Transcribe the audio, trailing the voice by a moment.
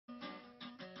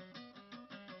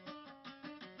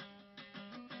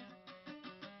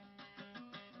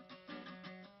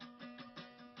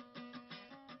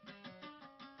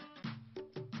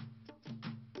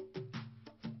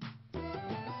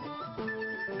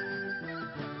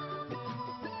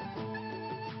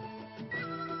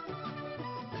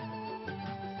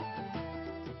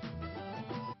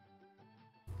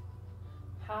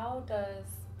how does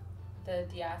the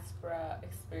diaspora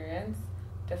experience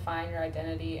define your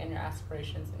identity and your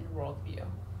aspirations and your worldview?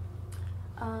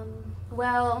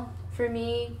 Well, for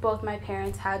me, both my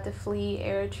parents had to flee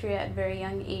Eritrea at very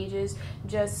young ages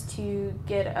just to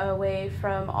get away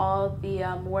from all the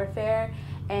warfare,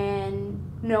 and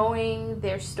knowing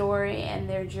their story and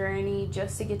their journey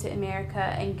just to get to America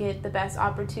and get the best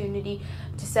opportunity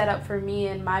to set up for me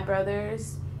and my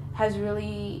brothers has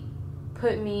really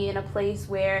put me in a place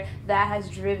where that has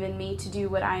driven me to do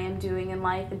what I am doing in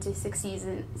life and to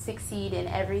succeed in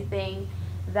everything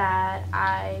that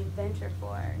I venture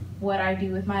for. What I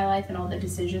do with my life and all the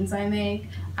decisions I make.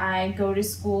 I go to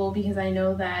school because I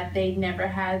know that they never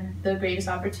had the greatest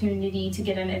opportunity to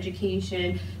get an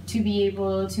education, to be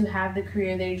able to have the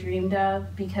career they dreamed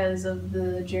of because of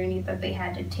the journey that they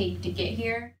had to take to get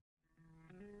here.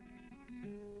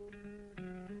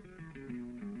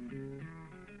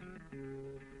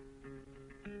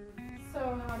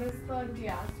 So how does the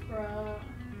diaspora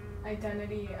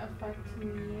identity affect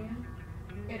me?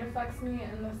 It affects me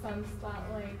in the sense that,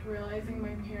 like, realizing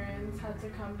my parents had to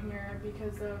come here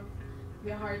because of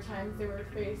the hard times they were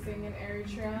facing in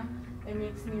Eritrea, it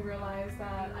makes me realize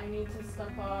that I need to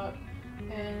step up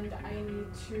and I need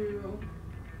to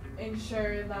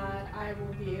ensure that I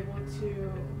will be able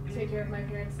to take care of my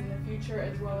parents in the future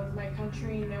as well as my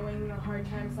country, knowing the hard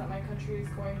times that my country is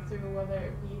going through, whether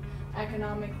it be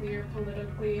economically or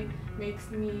politically,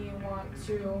 makes me want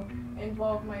to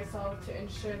involve myself to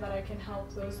ensure that I can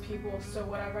help those people. So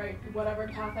whatever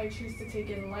path I choose to take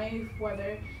in life,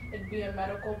 whether it be a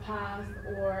medical path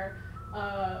or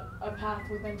a path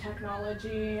within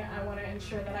technology, I want to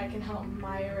ensure that I can help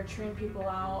my Eritrean people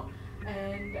out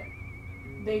and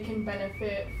they can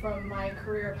benefit from my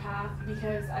career path,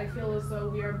 because I feel as though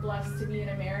we are blessed to be in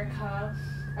America.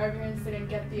 Our parents didn't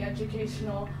get the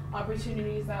educational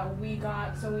opportunities that we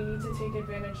got, so we need to take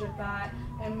advantage of that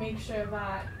and make sure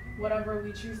that whatever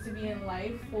we choose to be in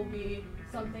life will be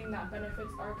something that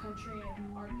benefits our country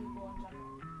and our people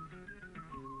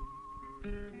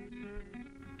in general.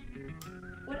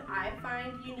 What I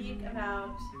find unique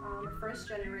about a first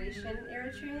generation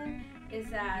Eritrean is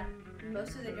that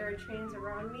most of the Eritreans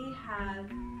around me have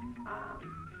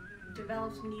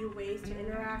developed new ways to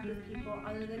interact with people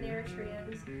other than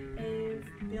Eritreans. They've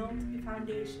built a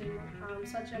foundation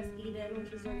such as Eden,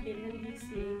 which is located in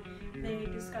DC. They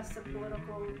discuss the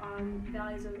political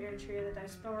values of Eritrea, the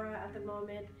diaspora at the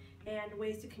moment, and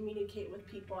ways to communicate with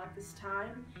people at this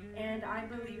time. And I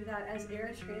believe that as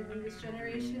Eritreans in this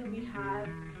generation, we have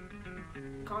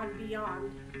gone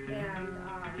beyond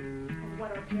and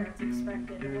what our parents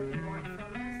expected and what they want from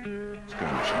us.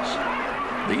 Skirmishes.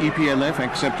 The EPLF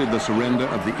accepted the surrender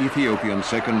of the Ethiopian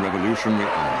Second Revolutionary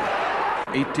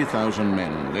Army. 80,000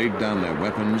 men laid down their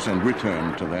weapons and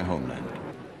returned to their homeland.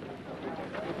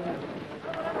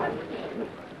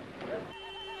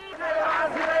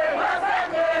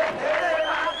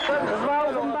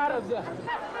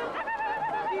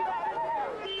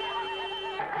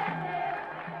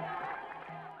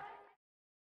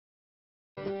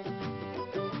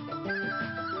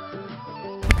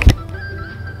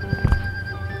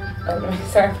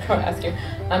 Sorry, I'm going to ask you.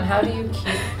 How do you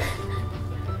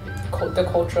keep the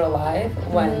culture alive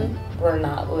when we're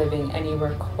not living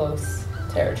anywhere close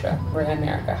to Eritrea? We're in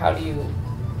America. How do you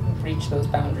reach those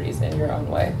boundaries in your own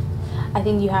way? I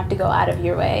think you have to go out of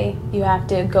your way. You have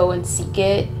to go and seek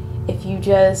it. If you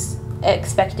just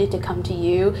expect it to come to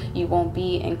you, you won't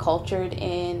be encultured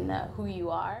in who you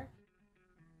are.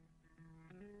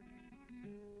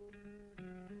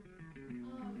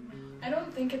 I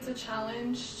don't think it's a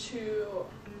challenge to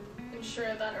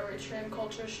ensure that Eritrean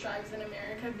culture strives in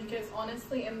America, because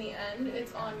honestly, in the end,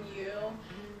 it's on you.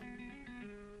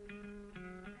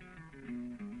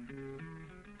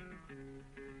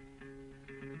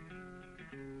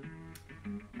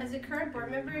 As a current board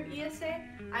member of ESA,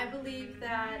 I believe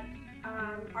that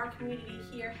our community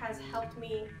here has helped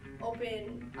me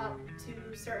open up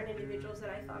to certain individuals that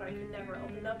I thought I could never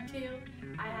open up to.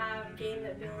 I have gained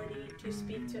the ability to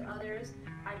speak to others.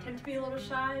 I tend to be a little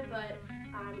shy, but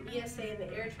ESA and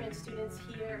the Eritrean students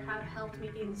here have helped me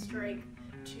gain the strength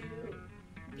to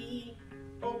be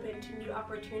open to new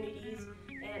opportunities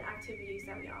and activities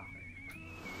that we offer.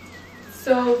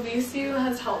 So VCU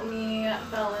has helped me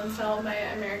balance out my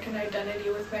American identity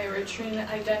with my Eritrean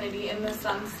identity, in the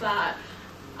sense that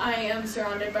I am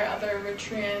surrounded by other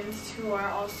Eritreans who are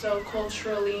also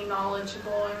culturally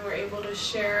knowledgeable, and we're able to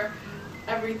share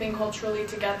everything culturally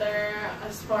together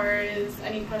as far as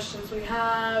any questions we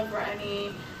have, or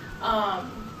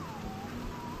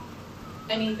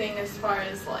anything as far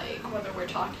as like whether we're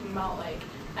talking about like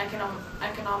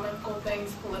economical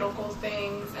things, political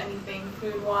things, anything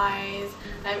food-wise.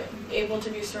 I'm able to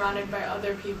be surrounded by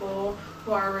other people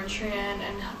who are Eritrean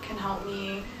and can help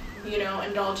me, you know,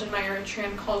 indulge in my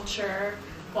Eritrean culture,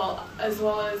 as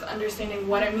well as understanding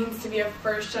what it means to be a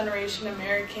first-generation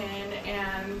American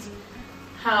and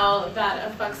how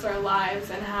that affects our lives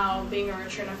and how being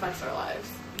Eritrean affects our lives.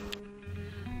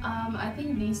 I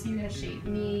think VCU has shaped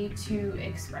me to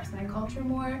express my culture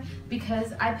more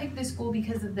because I picked this school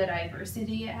because of the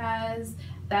diversity it has.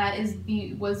 That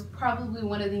was probably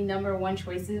one of the #1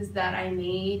 choices that I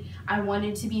made. I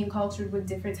wanted to be encultured with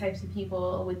different types of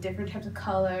people, with different types of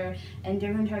color and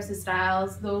different types of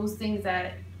styles. Those things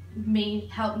that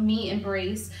help me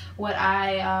embrace what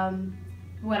I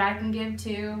can give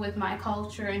to with my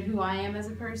culture and who I am as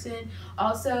a person.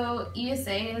 Also,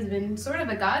 ESA has been sort of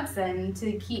a godsend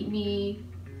to keep me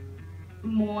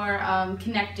more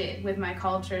connected with my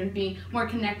culture and be more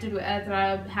connected with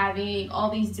Etra, having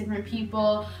all these different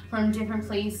people from different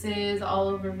places all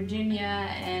over Virginia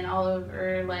and all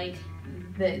over like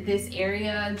this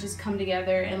area just come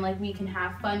together, and like we can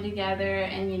have fun together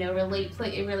and, you know, relate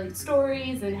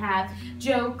stories and have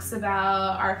jokes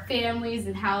about our families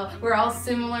and how we're all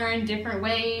similar in different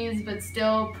ways but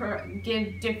still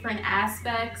give different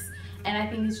aspects, and I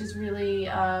think it's just really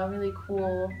really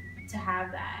cool to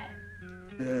have that.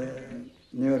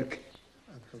 New York.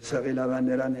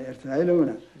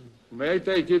 May I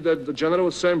take it that the General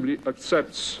Assembly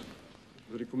accepts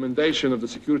the recommendation of the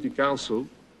Security Council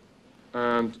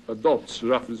and adopts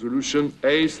draft resolution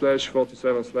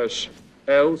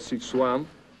A/47/L61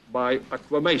 by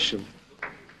acclamation.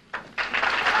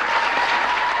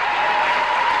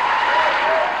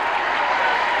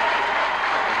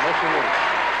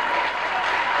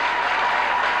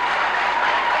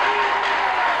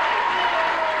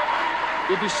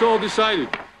 It is so decided.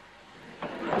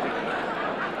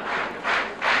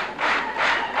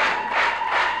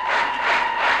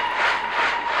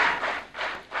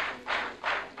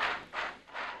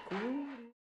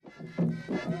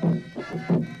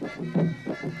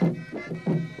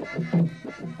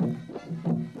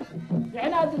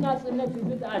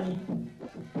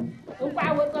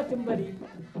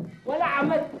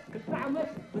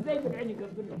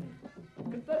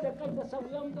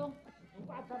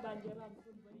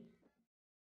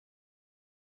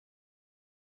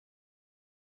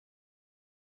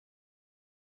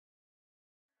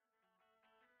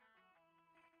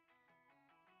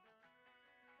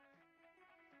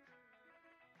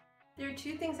 There are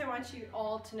two things I want you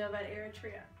all to know about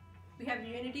Eritrea. We have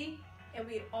unity, and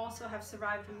we also have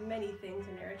survived many things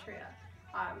in Eritrea.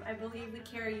 I believe we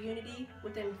carry unity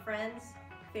within friends,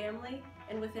 family,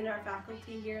 and within our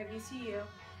faculty here at VCU.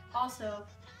 Also,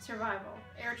 survival.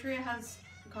 Eritrea has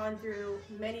gone through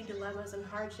many dilemmas and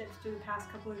hardships through the past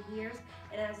couple of years,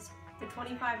 and as the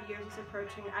 25 years is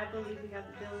approaching, I believe we have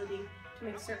the ability to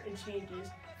make certain changes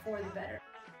for the better.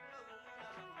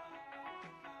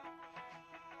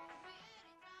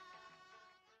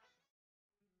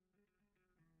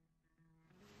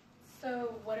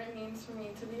 So what it means for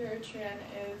me to be Eritrean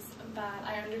is that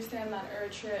I understand that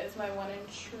Eritrea is my one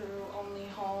and true only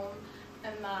home,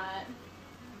 and that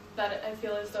I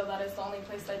feel as though that is the only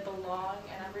place I belong,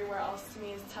 and everywhere else to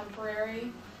me is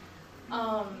temporary.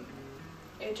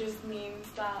 It just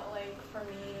means that, like, for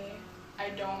me,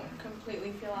 I don't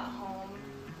completely feel at home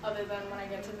other than when I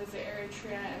get to visit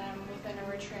Eritrea and I'm within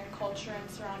Eritrean culture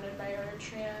and surrounded by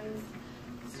Eritreans.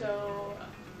 So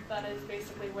that is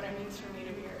basically what it means for me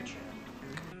to be Eritrean.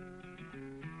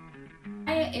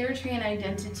 My Eritrean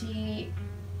identity,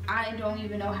 I don't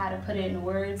even know how to put it in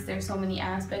words. There's so many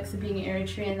aspects of being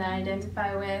Eritrean that I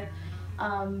identify with.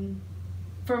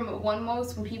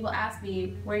 When people ask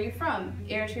me, where are you from?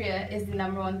 Eritrea is the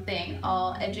 #1 thing.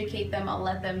 I'll educate them, I'll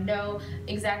let them know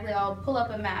exactly, I'll pull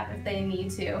up a map if they need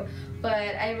to.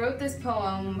 But I wrote this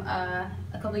poem a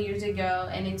couple years ago,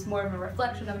 and it's more of a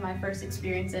reflection of my first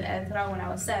experience in Eritrea when I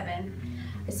was 7.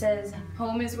 It says,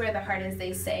 home is where the heart is,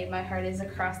 they say. My heart is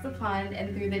across the pond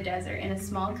and through the desert in a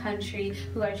small country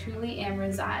who I truly am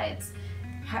resides.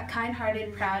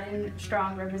 Kind-hearted, proud, and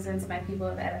strong represents my people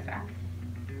of Eritrea.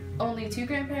 Only 2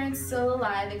 grandparents still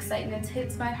alive, excitement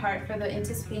hits my heart for the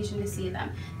anticipation to see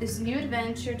them. This new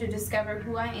adventure to discover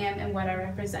who I am and what I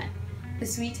represent. The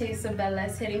sweet taste of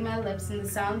bellas hitting my lips and the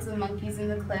sounds of monkeys in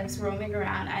the cliffs roaming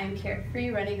around. I am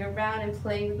carefree, running around and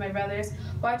playing with my brothers,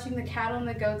 watching the cattle and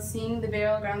the goats, seeing the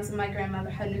burial grounds of my grandmother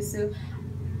Hanusu.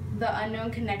 The unknown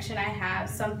connection I have,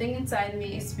 something inside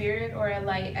me, a spirit or a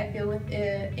light I feel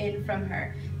within from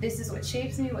her. This is what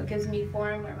shapes me, what gives me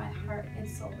form, where my heart and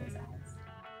soul resides.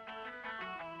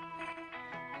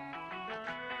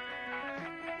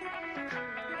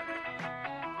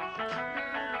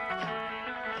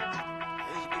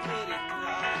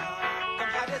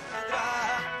 Adestra.